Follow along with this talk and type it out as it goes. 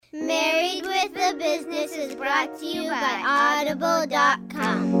Business is brought to you by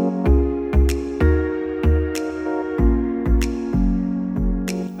Audible.com.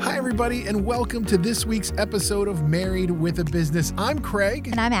 Hi, everybody, and welcome to this week's episode of Married with a Business. I'm Craig.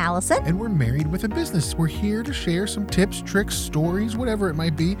 And I'm Allison. And we're Married with a Business. We're here to share some tips, tricks, stories, whatever it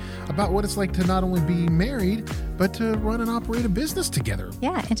might be, about what it's like to not only be married, but to run and operate a business together.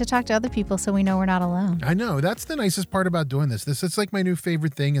 Yeah, and to talk to other people so we know we're not alone. I know. That's the nicest part about doing this. It's like my new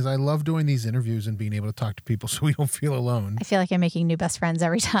favorite thing is I love doing these interviews and being able to talk to people so we don't feel alone. I feel like I'm making new best friends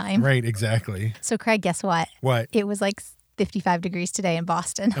every time. Right, exactly. So, Craig, guess what? What? It was like 55 degrees today in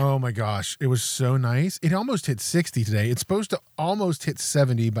Boston. Oh my gosh. It was so nice. It almost hit 60 today. It's supposed to almost hit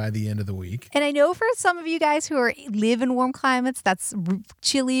 70 by the end of the week. And I know for some of you guys who live in warm climates, that's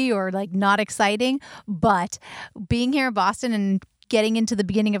chilly or like not exciting. But being here in Boston and getting into the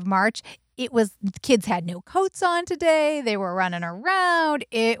beginning of March, the kids had no coats on today. They were running around.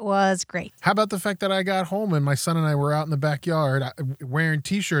 It was great. How about the fact that I got home and my son and I were out in the backyard wearing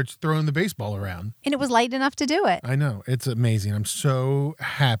T-shirts, throwing the baseball around? And it was light enough to do it. I know. It's amazing. I'm so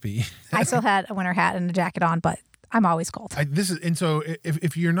happy. I still had a winter hat and a jacket on, but I'm always cold. So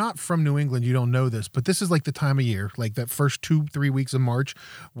if you're not from New England, you don't know this, but this is like the time of year, like that first 2-3 weeks of March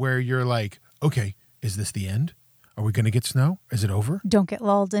where you're like, okay, is this the end? Are we going to get snow? Is it over? Don't get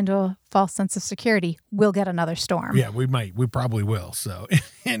lulled into a false sense of security. We'll get another storm. Yeah, we might. We probably will. So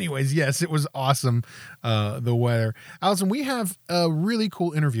anyways, yes, it was awesome, the weather. Allison, we have a really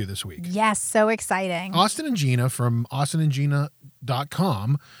cool interview this week. Yes, so exciting. Austin and Gina from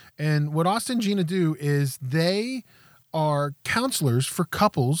austinandgina.com. And what Austin and Gina do is they are counselors for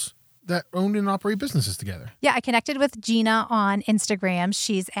couples that own and operate businesses together. Yeah, I connected with Gina on Instagram.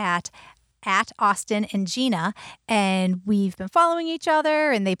 She's at Austin and Gina, and we've been following each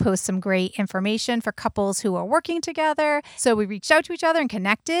other, and they post some great information for couples who are working together. So we reached out to each other and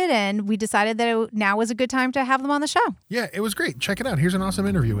connected, and we decided that now was a good time to have them on the show. Yeah, it was great. Check it out. Here's an awesome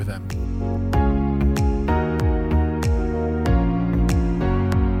interview with them.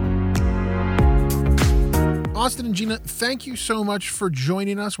 Austin and Gina, thank you so much for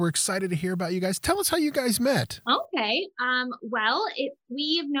joining us. We're excited to hear about you guys. Tell us how you guys met. Okay.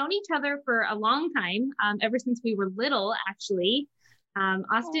 We've known each other for a long time, ever since we were little, actually.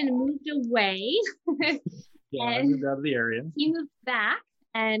 Austin moved away. Yeah, I moved out of the area. He moved back,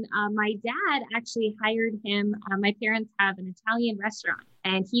 and my dad actually hired him. My parents have an Italian restaurant,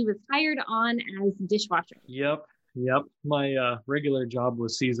 and he was hired on as dishwasher. Yep. My regular job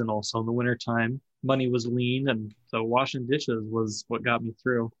was seasonal, so in the wintertime, money was lean, and so washing dishes was what got me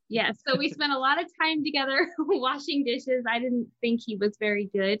through. Yeah, so we spent a lot of time together washing dishes. I didn't think he was very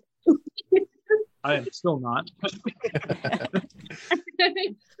good. I am still not.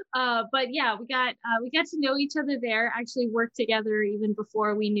 But yeah, we got to know each other there, actually worked together even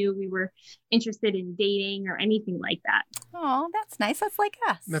before we knew we were interested in dating or anything like that. Oh, that's nice. That's like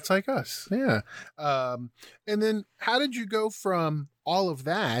us. That's like us. Yeah. And then how did you go from all of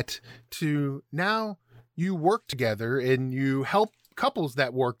that to now you work together and you help couples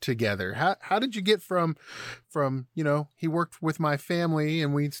that work together? How did you get from, he worked with my family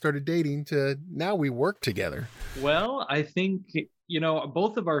and we started dating to now we work together? Well, I think,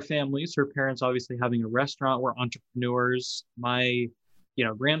 both of our families, her parents obviously having a restaurant, were entrepreneurs. My,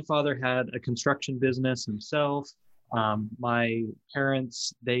 grandfather had a construction business himself. My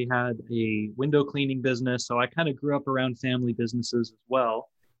parents, they had a window cleaning business. So I kind of grew up around family businesses as well.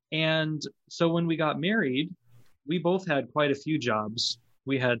 And so when we got married, we both had quite a few jobs.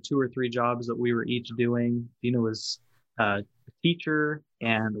 We had 2 or 3 jobs that we were each doing. Dina was a teacher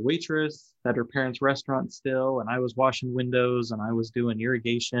and a waitress at her parents' restaurant still. And I was washing windows and I was doing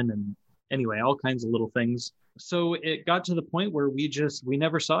irrigation and anyway, all kinds of little things. So it got to the point where we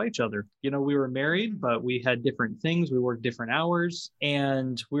never saw each other. We were married, but we had different things. We worked different hours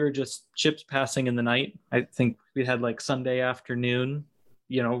and we were just ships passing in the night. I think we had like Sunday afternoon,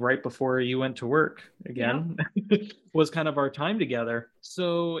 right before you went to work again, was kind of our time together.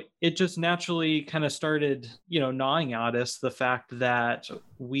 So it just naturally kind of started, gnawing at us the fact that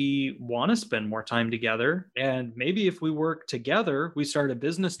we want to spend more time together. And maybe if we work together, we start a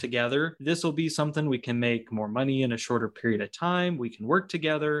business together, this will be something we can make more money in a shorter period of time. We can work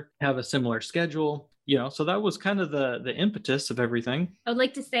together, have a similar schedule. So that was kind of the impetus of everything. I would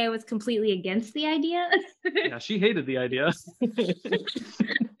like to say I was completely against the idea. Yeah, she hated the idea.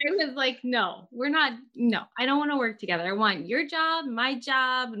 I was like, no, I don't want to work together. I want your job, my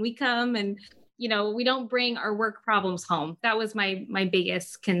job, and we come and, we don't bring our work problems home. That was my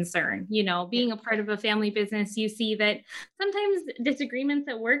biggest concern. Being a part of a family business, you see that sometimes disagreements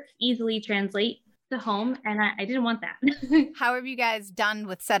at work easily translate the home, and I didn't want that. How have you guys done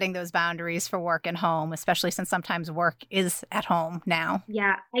with setting those boundaries for work and home, especially since sometimes work is at home now?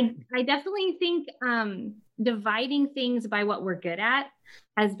 Yeah, I definitely think dividing things by what we're good at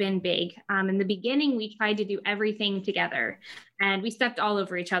has been big. In the beginning, we tried to do everything together and we stepped all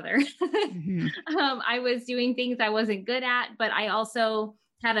over each other. Mm-hmm. I was doing things I wasn't good at, but I also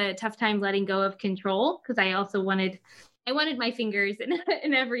had a tough time letting go of control because I also wanted my fingers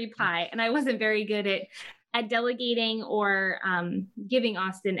in every pie, and I wasn't very good at delegating or giving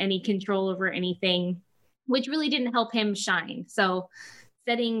Austin any control over anything, which really didn't help him shine. So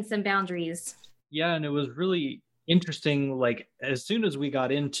setting some boundaries. Yeah, and it was really interesting. Like, as soon as we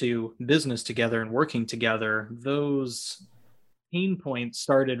got into business together and working together, those pain points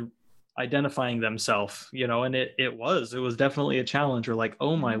started identifying themselves, and it was definitely a challenge. We're like,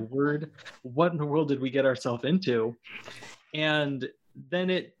 oh my word, what in the world did we get ourselves into? And then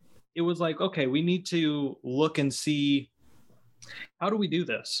it was like, okay, we need to look and see, how do we do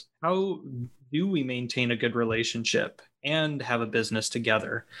this? How do we maintain a good relationship and have a business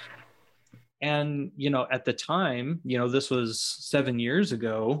together? And, at the time, this was 7 years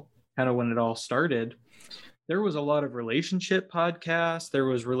ago, kind of when it all started, there was a lot of relationship podcasts. There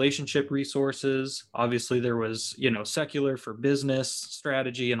was relationship resources. Obviously, there was, secular for business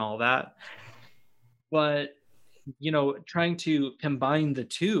strategy and all that. But, trying to combine the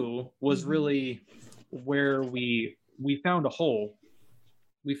two was really where we found a hole.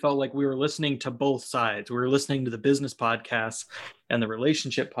 We felt like we were listening to both sides. We were listening to the business podcasts and the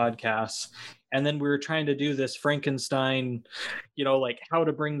relationship podcasts. And then we were trying to do this Frankenstein, like how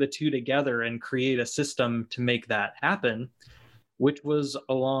to bring the two together and create a system to make that happen, which was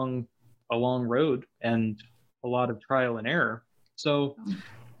a long road and a lot of trial and error. So,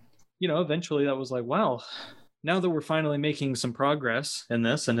 eventually that was like, wow, now that we're finally making some progress in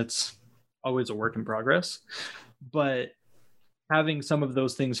this, and it's always a work in progress, but having some of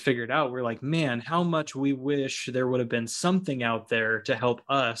those things figured out, we're like, man, how much we wish there would have been something out there to help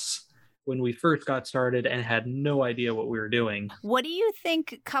us when we first got started and had no idea what we were doing. What do you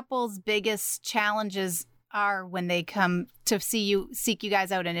think couples' biggest challenges are when they come to seek you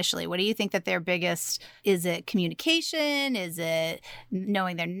guys out initially? What do you think that their biggest, is it communication? Is it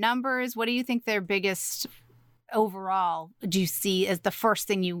knowing their numbers? What do you think their biggest overall do you see as the first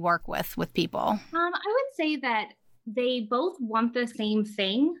thing you work with people? I would say that they both want the same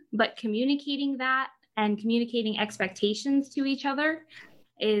thing, but communicating that and communicating expectations to each other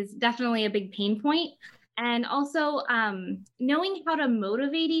is definitely a big pain point. And also knowing how to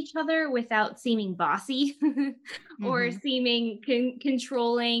motivate each other without seeming bossy or seeming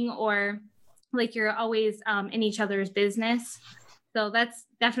controlling or like you're always in each other's business. So that's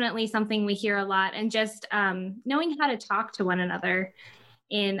definitely something we hear a lot. And just knowing how to talk to one another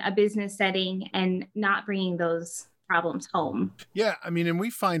in a business setting and not bringing those problems home. Yeah, I mean, and we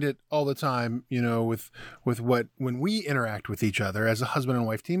find it all the time, with when we interact with each other as a husband and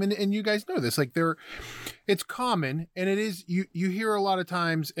wife team, and you guys know this, like it's common, and it is, you hear a lot of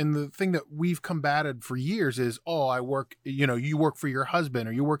times, and the thing that we've combated for years is, oh, I work, you work for your husband,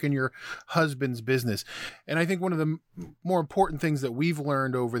 or you work in your husband's business. And I think one of the more important things that we've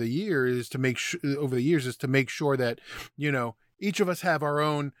learned over the years is to make sure that, each of us have our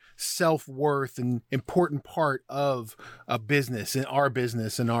own self-worth and important part of a business, in our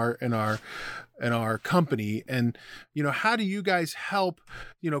business and our company. And, how do you guys help,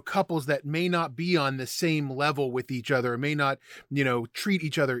 couples that may not be on the same level with each other, may not, treat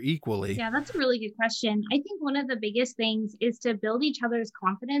each other equally? Yeah, that's a really good question. I think one of the biggest things is to build each other's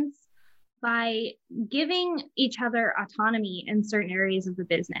confidence by giving each other autonomy in certain areas of the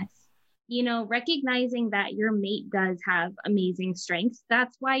business. Recognizing that your mate does have amazing strengths.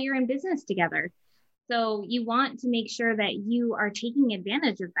 That's why you're in business together. So you want to make sure that you are taking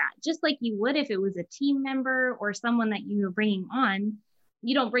advantage of that, just like you would if it was a team member or someone that you were bringing on.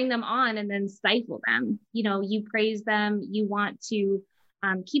 You don't bring them on and then stifle them. You praise them. You want to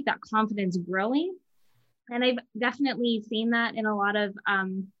keep that confidence growing. And I've definitely seen that in a lot of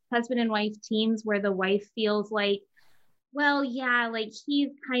husband and wife teams where the wife feels like, well, yeah, like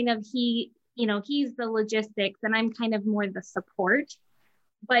he's the logistics and I'm kind of more the support,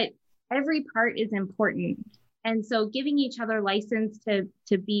 but every part is important. And so giving each other license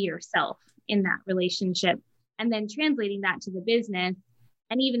to be yourself in that relationship and then translating that to the business.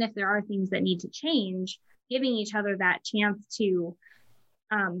 And even if there are things that need to change, giving each other that chance to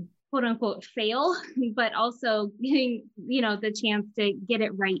quote unquote fail, but also getting, the chance to get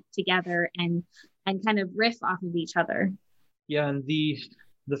it right together and kind of riff off of each other. Yeah, and the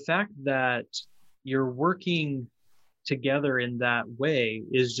fact that you're working together in that way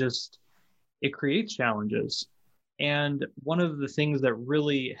is just, it creates challenges. And one of the things that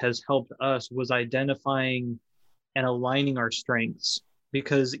really has helped us was identifying and aligning our strengths,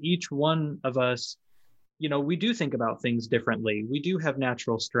 because each one of us, we do think about things differently. We do have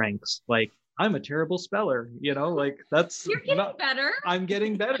natural strengths. Like, I'm a terrible speller, like that's You're getting better. I'm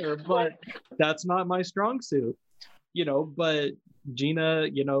getting better, but that's not my strong suit, but Gina,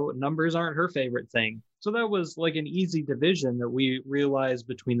 numbers aren't her favorite thing. So that was like an easy division that we realized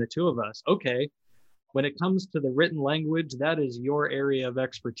between the two of us. Okay, when it comes to the written language, that is your area of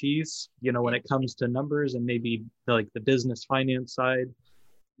expertise. When it comes to numbers and maybe like the business finance side,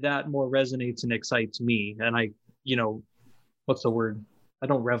 that more resonates and excites me. And I, what's the word? I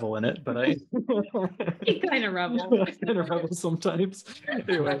don't revel in it, but I You kind of revel. I kind of revel sometimes.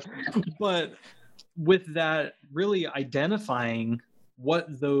 Anyway, but with that, really identifying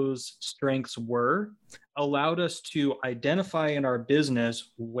what those strengths were allowed us to identify in our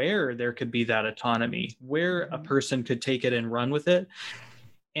business where there could be that autonomy, where a person could take it and run with it.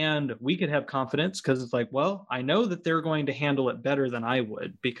 And we could have confidence because it's like, well, I know that they're going to handle it better than I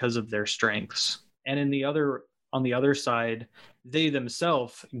would because of their strengths. And on the other side, they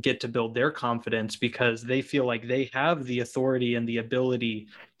themselves get to build their confidence because they feel like they have the authority and the ability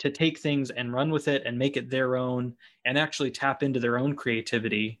to take things and run with it and make it their own and actually tap into their own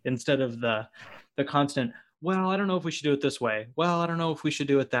creativity instead of the constant, well, I don't know if we should do it this way. Well, I don't know if we should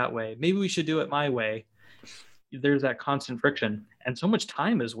do it that way. Maybe we should do it my way. There's that constant friction. And so much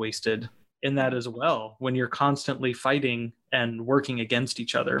time is wasted in that as well when you're constantly fighting and working against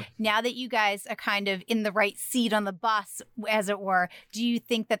each other. Now that you guys are kind of in the right seat on the bus, as it were, do you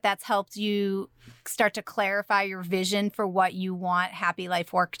think that that's helped you start to clarify your vision for what you want Happy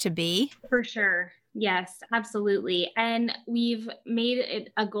Life Work to be? For sure. Yes, absolutely. And we've made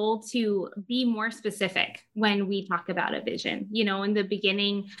it a goal to be more specific when we talk about a vision. In the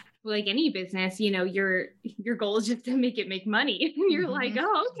beginning, like any business, your goal is just to make money. And you're like,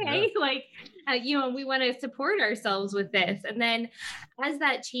 oh, okay. Yeah. Like, we want to support ourselves with this. And then as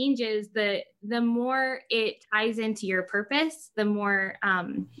that changes, the more it ties into your purpose, the more,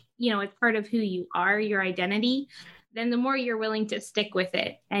 it's part of who you are, your identity, then the more you're willing to stick with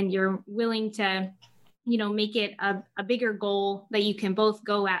it and you're willing to, make it a bigger goal that you can both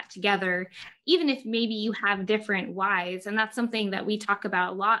go at together, even if maybe you have different whys. And that's something that we talk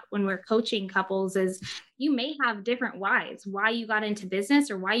about a lot when we're coaching couples is you may have different whys, why you got into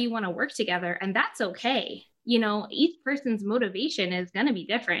business or why you want to work together. And that's okay. Each person's motivation is going to be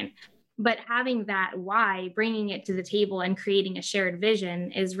different. But having that why, bringing it to the table and creating a shared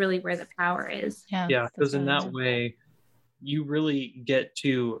vision is really where the power is. Yeah, because in that way, you really get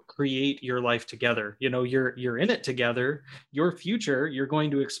to create your life together. You're in it together. Your future, you're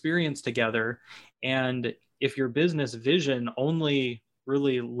going to experience together. And if your business vision only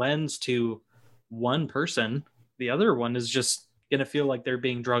really lends to one person, the other one is just going to feel like they're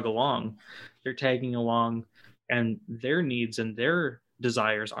being dragged along. They're tagging along and their needs and their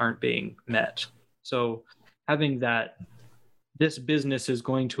desires aren't being met. So having that, this business is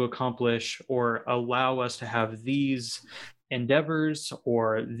going to accomplish or allow us to have these endeavors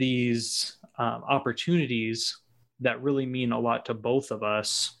or these opportunities that really mean a lot to both of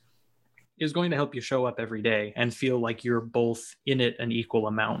us is going to help you show up every day and feel like you're both in it an equal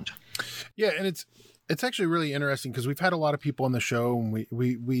amount. Yeah. And it's actually really interesting because we've had a lot of people on the show and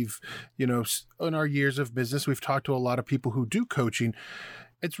we've, in our years of business, we've talked to a lot of people who do coaching.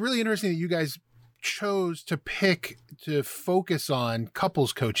 It's really interesting that you guys chose to focus on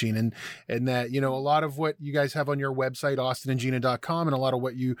couples coaching and that, a lot of what you guys have on your website, austinandgina.com, and a lot of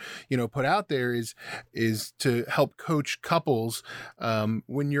what you put out there is to help coach couples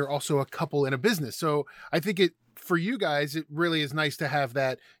when you're also a couple in a business. So I think for you guys, it really is nice to have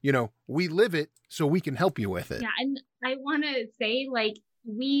that, we live it so we can help you with it. Yeah. And I want to say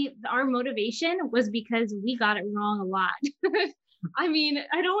our motivation was because we got it wrong a lot. I mean,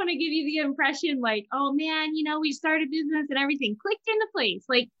 I don't want to give you the impression like, oh man, we started business and everything clicked into place.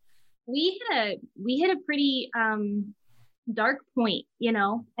 Like we hit a pretty dark point,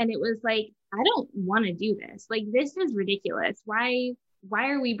 and it was like, I don't want to do this. Like, this is ridiculous. Why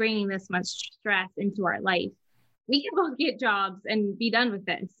are we bringing this much stress into our life? We can both get jobs and be done with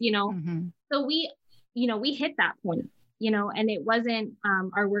this, Mm-hmm. So we hit that point. And it wasn't,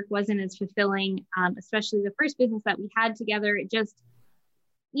 our work wasn't as fulfilling, especially the first business that we had together. It just,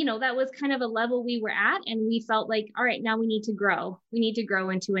 that was kind of a level we were at. And we felt like, all right, now we need to grow. We need to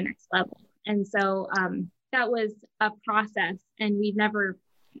grow into a next level. And so that was a process. And we've never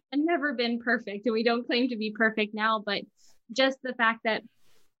been perfect. And we don't claim to be perfect now. But just the fact that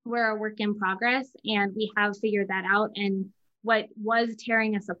we're a work in progress and we have figured that out. And what was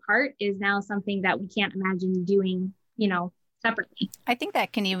tearing us apart is now something that we can't imagine doing, separately. I think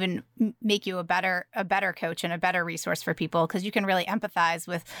that can even make you a better coach and a better resource for people, because you can really empathize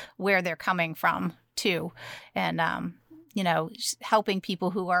with where they're coming from too. And, helping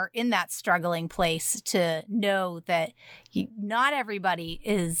people who are in that struggling place to know that not everybody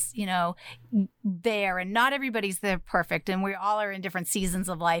is, there, and not everybody's there perfect. And we all are in different seasons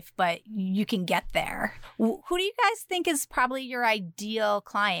of life, but you can get there. Who do you guys think is probably your ideal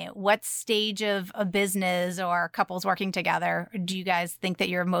client? What stage of a business or couples working together do you guys think that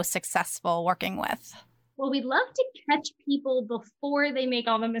you're most successful working with? Well, we'd love to catch people before they make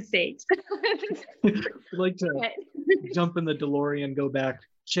all the mistakes. We'd like to jump in the DeLorean, go back,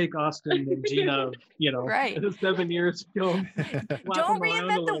 shake Austin and Gina, right. 7 years ago. Don't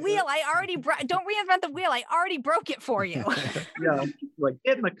reinvent the wheel. Don't reinvent the wheel. I already broke it for you. Yeah, like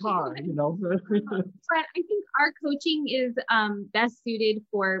get in the car, But I think our coaching is best suited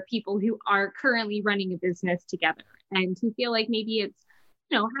for people who are currently running a business together and who feel like maybe it's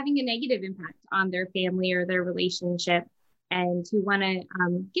having a negative impact on their family or their relationship, and who want to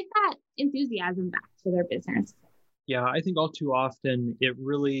get that enthusiasm back to their business. Yeah, I think all too often it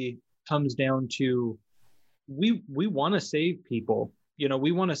really comes down to we want to save people.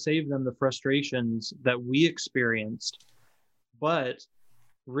 We want to save them the frustrations that we experienced, but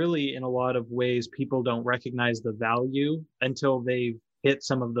really in a lot of ways people don't recognize the value until they've hit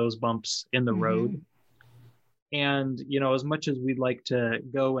some of those bumps in the road. And, as much as we'd like to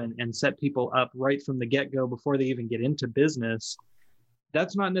go and set people up right from the get-go before they even get into business,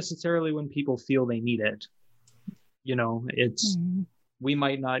 that's not necessarily when people feel they need it. It's, we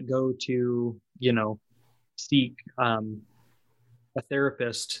might not go to, seek a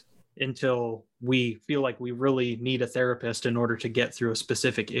therapist until we feel like we really need a therapist in order to get through a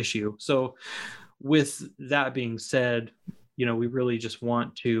specific issue. So with that being said, we really just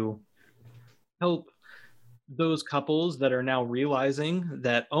want to help those couples that are now realizing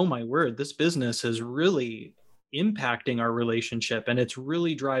that, oh my word, this business is really impacting our relationship and it's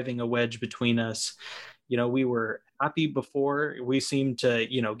really driving a wedge between us. We were happy before, we seemed to,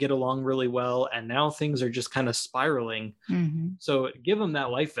 get along really well, and now things are just kind of spiraling. So give them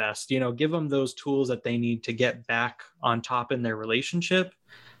that life vest, give them those tools that they need to get back on top in their relationship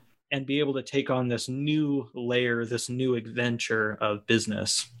and be able to take on this new layer, this new adventure of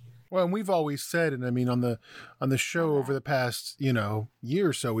business. Well, and we've always said, and I mean, on the show over the past, year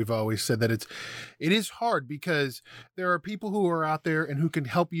or so, we've always said that it is hard because there are people who are out there and who can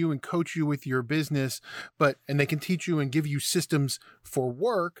help you and coach you with your business, and they can teach you and give you systems for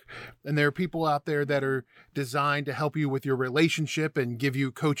work. And there are people out there that are designed to help you with your relationship and give you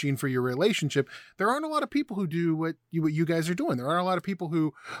coaching for your relationship. There aren't a lot of people who do what you guys are doing. There aren't a lot of people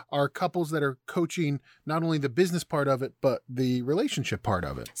who are couples that are coaching not only the business part of it, but the relationship part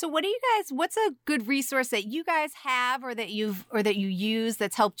of it. So what's a good resource that you guys have or that you use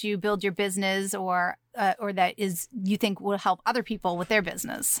that's helped you build your business or that you think will help other people with their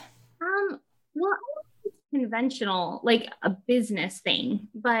business? Well, I don't think it's conventional, like a business thing,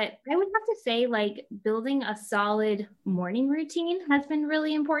 but I would have to say like building a solid morning routine has been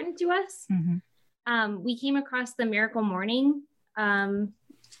really important to us. We came across the Miracle Morning a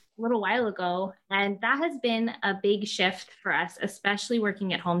little while ago, and that has been a big shift for us, especially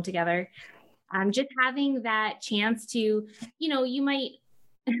working at home together. Just having that chance to, you might,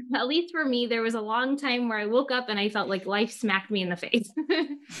 at least for me, there was a long time where I woke up and I felt like life smacked me in the face.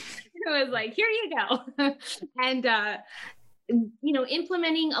 It was like, here you go. And,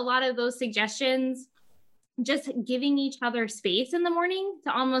 implementing a lot of those suggestions, just giving each other space in the morning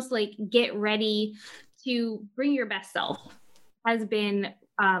to almost like get ready to bring your best self has been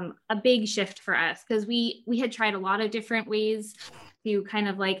a big shift for us, because we had tried a lot of different ways to kind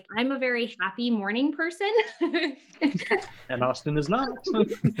of like, I'm a very happy morning person. And Austin is not.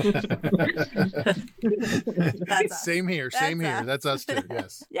 Same here. That's us too.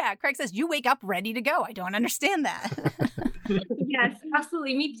 Yes. Yeah. Craig says, you wake up ready to go. I don't understand that. Yes,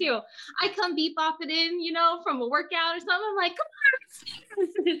 absolutely. Me too. I come bebop it in, from a workout or something. I'm like, come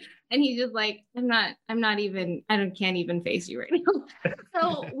on. And he's just like, can't even face you right now.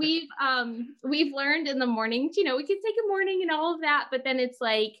 So we've learned in the mornings, we can take a morning and all of that, but then it's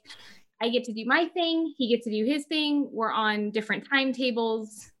like, I get to do my thing. He gets to do his thing. We're on different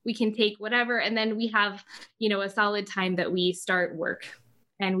timetables. We can take whatever. And then we have, a solid time that we start work.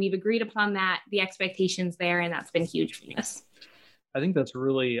 And we've agreed upon that, the expectations there, and that's been huge for us. I think that's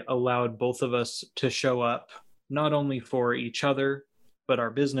really allowed both of us to show up, not only for each other, but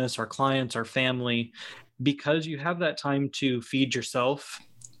our business, our clients, our family, because you have that time to feed yourself.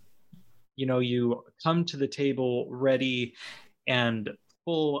 you come to the table ready and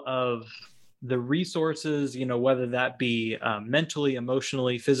full of the resources, whether that be mentally,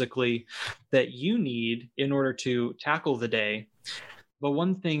 emotionally, physically, that you need in order to tackle the day. But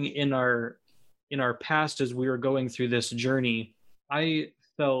one thing in our past, as we were going through this journey, I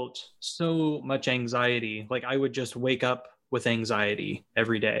felt so much anxiety. Like I would just wake up with anxiety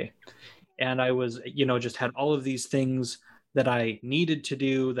every day. And I was, just had all of these things that I needed to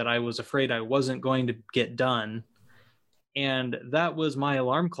do that I was afraid I wasn't going to get done. And that was my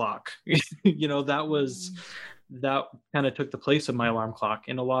alarm clock. That kind of took the place of my alarm clock.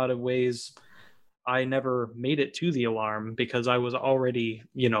 In a lot of ways, I never made it to the alarm because I was already,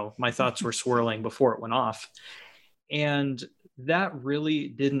 my thoughts were swirling before it went off. And that really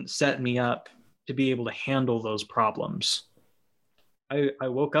didn't set me up to be able to handle those problems. I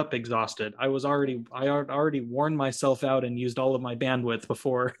woke up exhausted. I had already worn myself out and used all of my bandwidth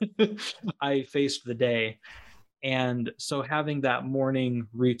before I faced the day. And so having that morning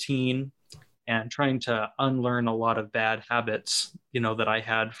routine and trying to unlearn a lot of bad habits, that I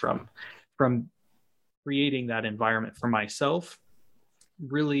had from creating that environment for myself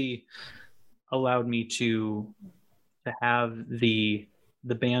really allowed me to have the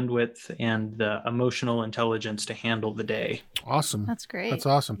bandwidth and the emotional intelligence to handle the day. Awesome. That's great. That's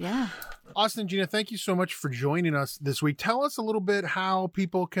awesome. Yeah. Austin and Gina, thank you so much for joining us this week. Tell us a little bit how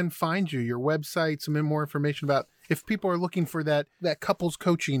people can find you, your website, some more information about if people are looking for that couples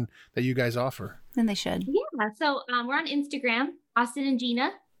coaching that you guys offer. Then they should. Yeah. So we're on Instagram, Austin and Gina.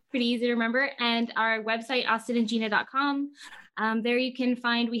 Pretty easy to remember. And our website, austinandgina.com. There you can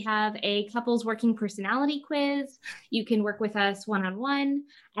find, we have a couples working personality quiz. You can work with us one-on-one.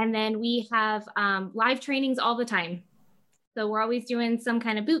 And then we have live trainings all the time. So we're always doing some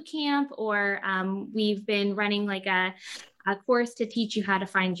kind of boot camp, or we've been running like a course to teach you how to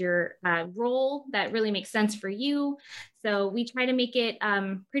find your role that really makes sense for you. So we try to make it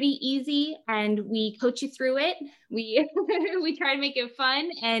pretty easy, and we coach you through it. We we try to make it fun,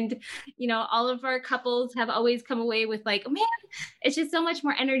 and all of our couples have always come away with like, oh man, it's just so much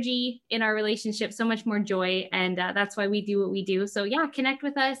more energy in our relationship, so much more joy, and that's why we do what we do. So yeah, connect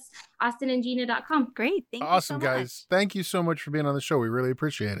with us, austinandgina.com. Great. Thank awesome, you so guys. much. Thank you so much for being on the show. We really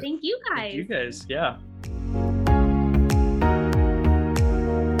appreciate it. Thank you guys. Thank you guys. Yeah.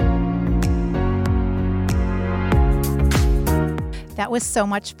 That was so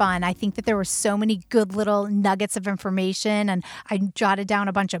much fun. I think that there were so many good little nuggets of information, and I jotted down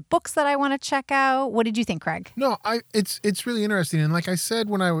a bunch of books that I want to check out. What did you think, Craig? No, it's really interesting, and like I said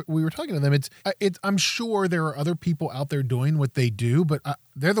when we were talking to them, I'm sure there are other people out there doing what they do, but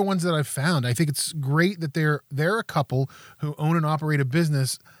they're the ones that I've found. I think it's great that they're a couple who own and operate a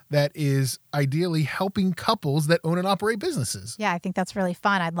business that is ideally helping couples that own and operate businesses. Yeah, I think that's really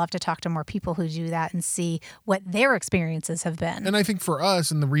fun. I'd love to talk to more people who do that and see what their experiences have been. And I think for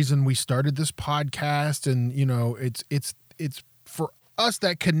us, and the reason we started this podcast, and it's for us,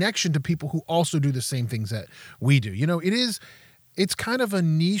 that connection to people who also do the same things that we do. It's kind of a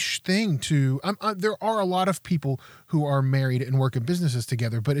niche thing to. There are a lot of people who are married and work in businesses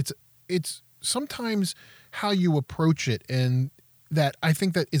together, but it's sometimes how you approach it, and that I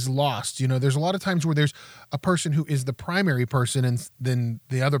think that is lost. There's a lot of times where there's a person who is the primary person, and then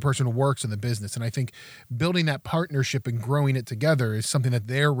the other person works in the business. And I think building that partnership and growing it together is something that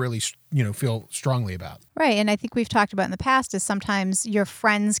they're really, feel strongly about. Right. And I think we've talked about in the past is sometimes your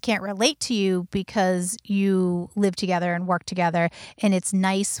friends can't relate to you because you live together and work together. And it's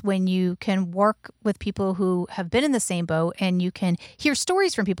nice when you can work with people who have been in the same boat, and you can hear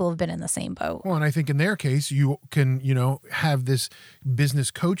stories from people who've been in the same boat. Well, and I think in their case, you can, have this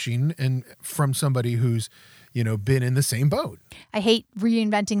business coaching and from somebody who's, been in the same boat. I hate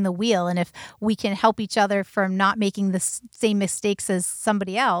reinventing the wheel. And if we can help each other from not making the same mistakes as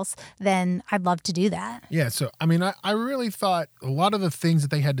somebody else, then I'd love to do that. Yeah. So, I really thought a lot of the things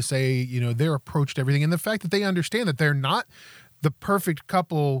that they had to say, their approach to everything, and the fact that they understand that they're not the perfect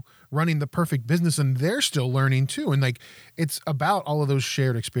couple running the perfect business, and they're still learning too. And it's about all of those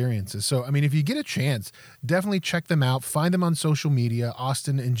shared experiences. So, if you get a chance, definitely check them out. Find them on social media.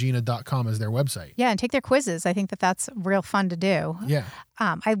 austinandgina.com is their website. Yeah. And take their quizzes. I think that that's real fun to do. Yeah.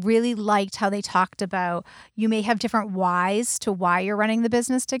 I really liked how they talked about, you may have different whys to why you're running the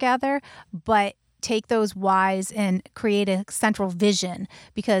business together, but take those whys and create a central vision,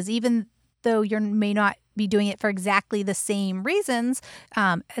 because even though you may not be doing it for exactly the same reasons,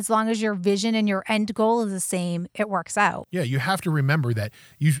 as long as your vision and your end goal is the same, it works out. Yeah, you have to remember that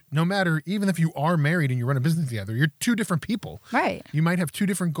no matter, even if you are married and you run a business together, you're two different people. Right. You might have two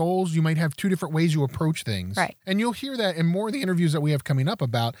different goals. You might have two different ways you approach things. Right. And you'll hear that in more of the interviews that we have coming up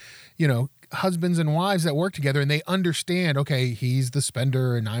about, husbands and wives that work together and they understand, okay, he's the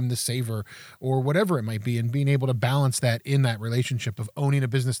spender and I'm the saver or whatever it might be, and being able to balance that in that relationship of owning a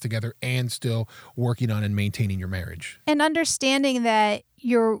business together and still working on and maintaining your marriage. And understanding that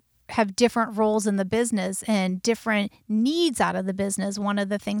you have different roles in the business and different needs out of the business. One of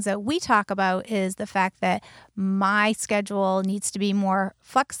the things that we talk about is the fact that my schedule needs to be more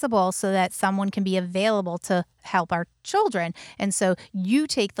flexible so that someone can be available to help our children. And so you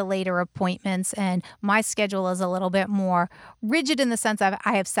take the later appointments, and my schedule is a little bit more rigid in the sense of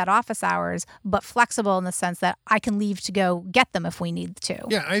I have set office hours, but flexible in the sense that I can leave to go get them if we need to.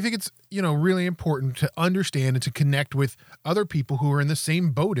 Yeah, I think it's, really important to understand and to connect with other people who are in the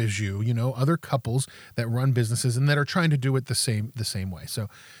same boat as you, other couples that run businesses and that are trying to do it the same way. So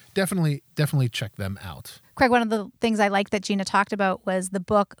definitely check them out. Craig, one of the things I liked that Gina talked about was the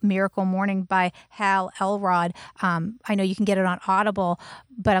book Miracle Morning by Hal Elrod. I know you can get it on Audible,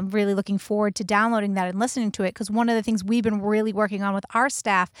 but I'm really looking forward to downloading that and listening to it, because one of the things we've been really working on with our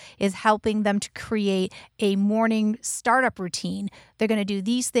staff is helping them to create a morning startup routine. They're going to do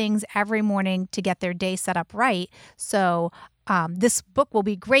these things every morning to get their day set up right. So this book will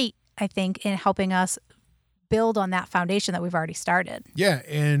be great, I think, in helping us build on that foundation that we've already started. Yeah,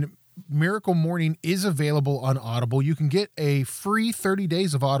 and Miracle Morning is available on Audible. You can get a free 30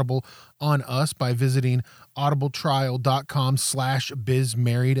 days of Audible on us by visiting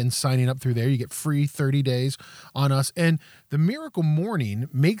audibletrial.com/bizmarried and signing up through there. You get free 30 days on us. And the Miracle Morning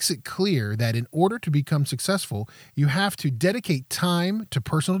makes it clear that in order to become successful, you have to dedicate time to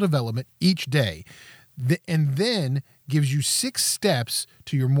personal development each day. And then gives you 6 steps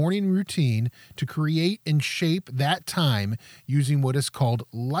to your morning routine to create and shape that time using what is called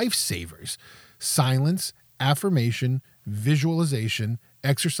lifesavers: silence, affirmation, visualization,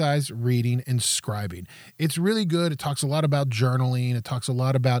 exercise, reading, and scribing. It's really good. It talks a lot about journaling. It talks a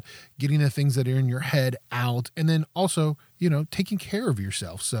lot about getting the things that are in your head out, and then also, taking care of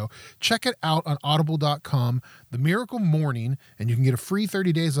yourself. So check it out on audible.com, The Miracle Morning, and you can get a free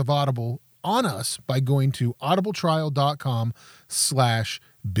 30 days of Audible on us by going to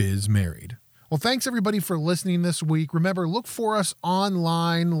audibletrial.com/bizmarried. Well, thanks everybody for listening this week. Remember, look for us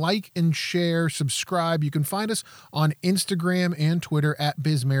online, like and share, subscribe. You can find us on Instagram and Twitter at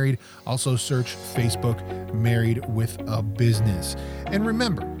bizmarried. Also search Facebook, Married with a Business. And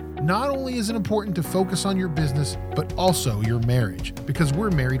remember, not only is it important to focus on your business, but also your marriage, because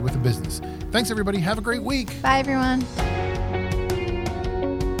we're married with a business. Thanks everybody. Have a great week. Bye, everyone.